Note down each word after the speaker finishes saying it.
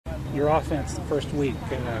your offense the first week.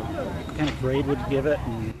 What kind of grade would you give it,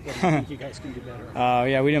 and what do you think you guys can do better?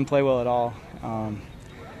 Yeah, we didn't play well at all,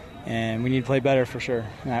 and we need to play better for sure.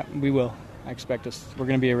 We will. I expect us. We're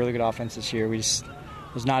going to be a really good offense this year. It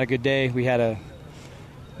was not a good day. We had a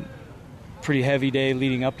pretty heavy day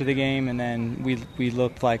leading up to the game, and then we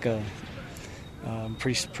looked like a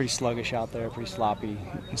pretty sluggish out there, pretty sloppy.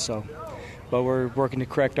 But we're working to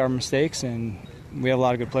correct our mistakes, and we have a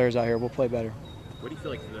lot of good players out here. We'll play better. What do you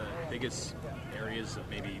feel like the biggest areas of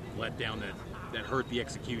maybe let down that hurt the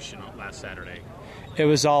execution last Saturday? It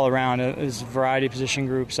was all around. It was a variety of position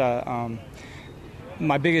groups.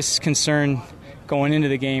 My biggest concern going into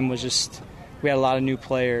the game was just we had a lot of new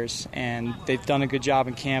players, and they've done a good job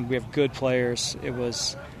in camp. We have good players.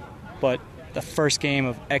 But the first game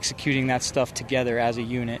of executing that stuff together as a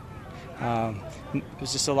unit, it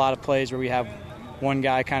was just a lot of plays where we have one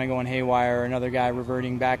guy kind of going haywire, or another guy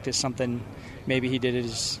reverting back to something maybe he did at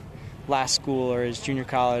his last school or his junior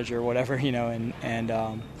college or whatever,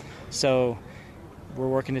 so we're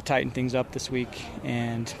working to tighten things up this week,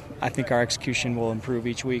 and I think our execution will improve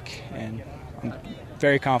each week, and I'm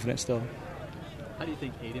very confident still. How do you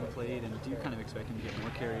think Aiden played, and do you kind of expect him to get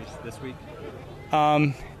more carries this week?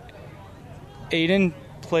 Aiden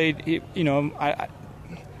played, he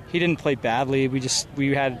didn't play badly.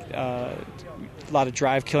 We had a lot of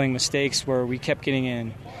drive-killing mistakes where we kept getting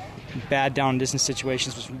in bad down-distance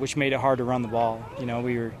situations, which made it hard to run the ball.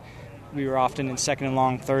 We were often in second and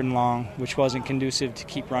long, third and long, which wasn't conducive to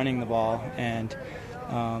keep running the ball.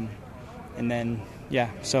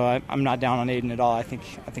 So I'm not down on Aiden at all. I think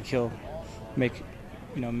he'll make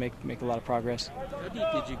a lot of progress. How deep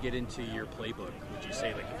did you get into your playbook? Would you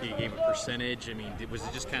say, like, if you gave a percentage? I mean, was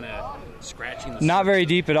it just kind of scratching the? Not very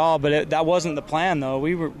deep at all, but that wasn't the plan, though.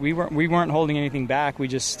 We weren't holding anything back. We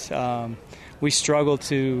just we struggled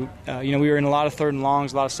to, we were in a lot of third and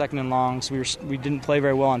longs, a lot of second and longs. We didn't play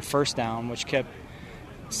very well on first down, which kept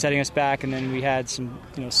setting us back, and then we had some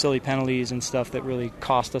silly penalties and stuff that really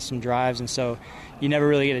cost us some drives, and so you never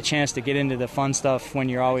really get a chance to get into the fun stuff when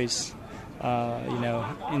you're always.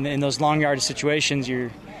 In those long yardage situations,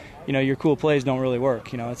 your cool plays don't really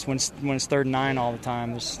work. It's when it's third and 9 all the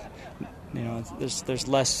time. There's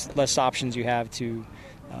less options you have to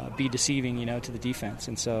be deceiving, to the defense,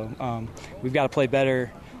 and so we've got to play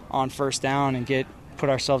better on first down and put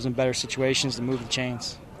ourselves in better situations to move the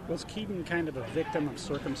chains. Was Keaton kind of a victim of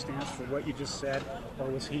circumstance for what you just said, or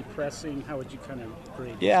was he pressing? How would you kind of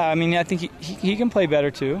grade? Yeah, I mean, I think he can play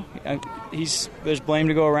better too. There's blame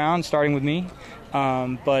to go around, starting with me,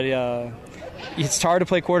 but it's hard to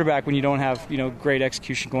play quarterback when you don't have great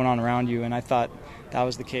execution going on around you, and I thought that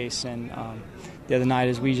was the case. And the other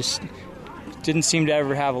night, we just didn't seem to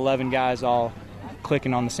ever have 11 guys all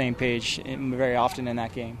clicking on the same page very often in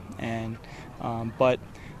that game, and but.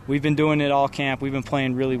 We've been doing it all camp. We've been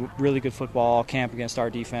playing really, really good football all camp against our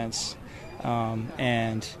defense,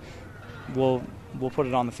 and we'll put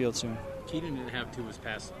it on the field soon. Keaton didn't have two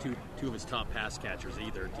of his top pass catchers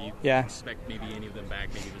either. Do you expect maybe any of them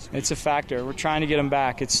back maybe this week? It's a factor. We're trying to get them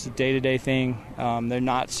back. It's a day-to-day thing. They're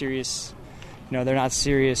not serious. They're not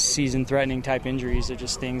serious season-threatening type injuries. They're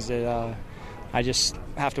just things that I just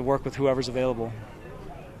have to work with whoever's available.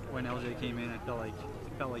 When LJ came in, it felt like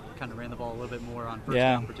you kind of ran the ball a little bit more on first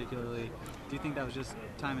down particularly. Do you think that was just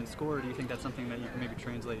time and score, or do you think that's something that you can maybe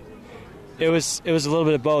translate? It was a little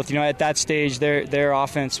bit of both. At that stage, their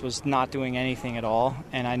offense was not doing anything at all,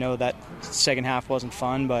 and I know that second half wasn't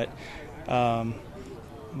fun, but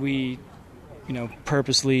we,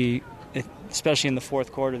 purposely, especially in the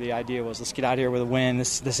fourth quarter, the idea was let's get out here with a win.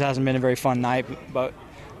 This hasn't been a very fun night, but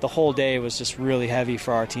the whole day was just really heavy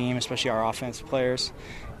for our team, especially our offensive players,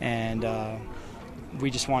 and we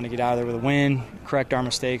just wanted to get out of there with a win, correct our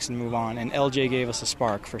mistakes, and move on. And LJ gave us a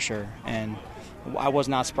spark for sure. And I was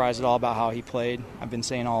not surprised at all about how he played. I've been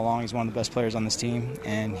saying all along he's one of the best players on this team,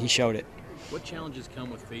 and he showed it. What challenges come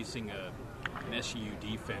with facing an SU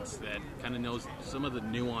defense that kind of knows some of the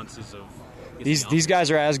nuances of these guys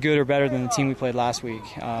are as good or better than the team we played last week.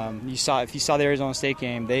 If you saw the Arizona State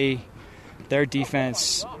game, their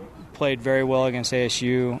defense played very well against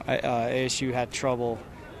ASU. ASU had trouble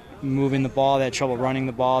moving the ball. They had trouble running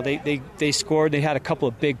the ball. They scored. They had a couple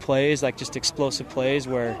of big plays, like just explosive plays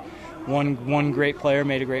where one great player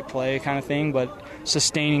made a great play kind of thing, but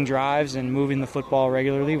sustaining drives and moving the football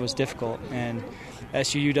regularly was difficult, and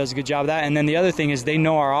SUU does a good job of that. And then the other thing is they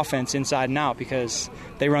know our offense inside and out because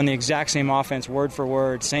they run the exact same offense word for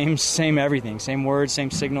word, same everything, same words,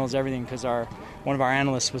 same signals, everything, because one of our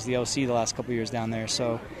analysts was the OC the last couple of years down there.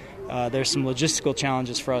 So there's some logistical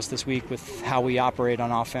challenges for us this week with how we operate on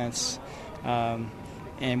offense.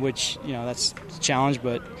 and which that's a challenge,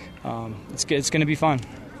 but it's going to be fun.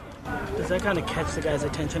 Does that kind of catch the guys'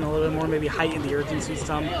 attention a little bit more, maybe heighten the urgency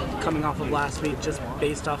some coming off of last week, just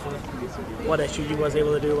based off of what SUU was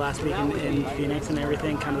able to do last week in Phoenix and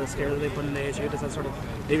everything, kind of the scare that they put into ASU? Does that sort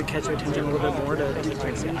of maybe catch their attention a little bit more to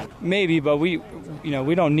fix it? Maybe, but we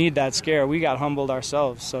don't need that scare. We got humbled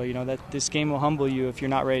ourselves, so that this game will humble you if you're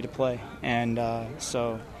not ready to play, and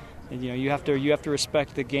so you have to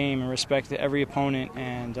respect the game and respect every opponent,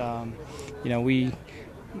 and we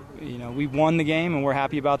won the game, and we're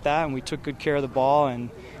happy about that, and we took good care of the ball, and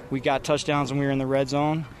we got touchdowns when we were in the red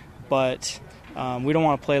zone, but we don't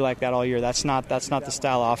want to play like that all year. That's not the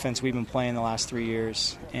style of offense we've been playing the last 3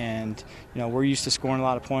 years, and we're used to scoring a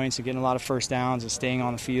lot of points and getting a lot of first downs and staying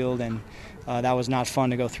on the field, and that was not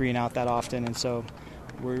fun to go 3 and out that often, and so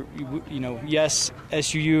yes,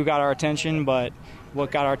 SUU got our attention, but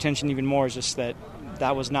what got our attention even more is just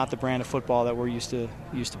that was not the brand of football that we're used to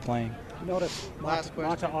playing. Notice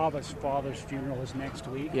Mata Abba's father's funeral is next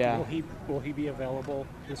week. Yeah. Will he be available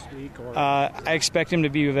this week? Or I expect him to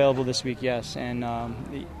be available this week, yes. And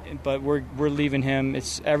but we're leaving him.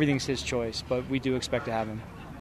 Everything's his choice, but we do expect to have him.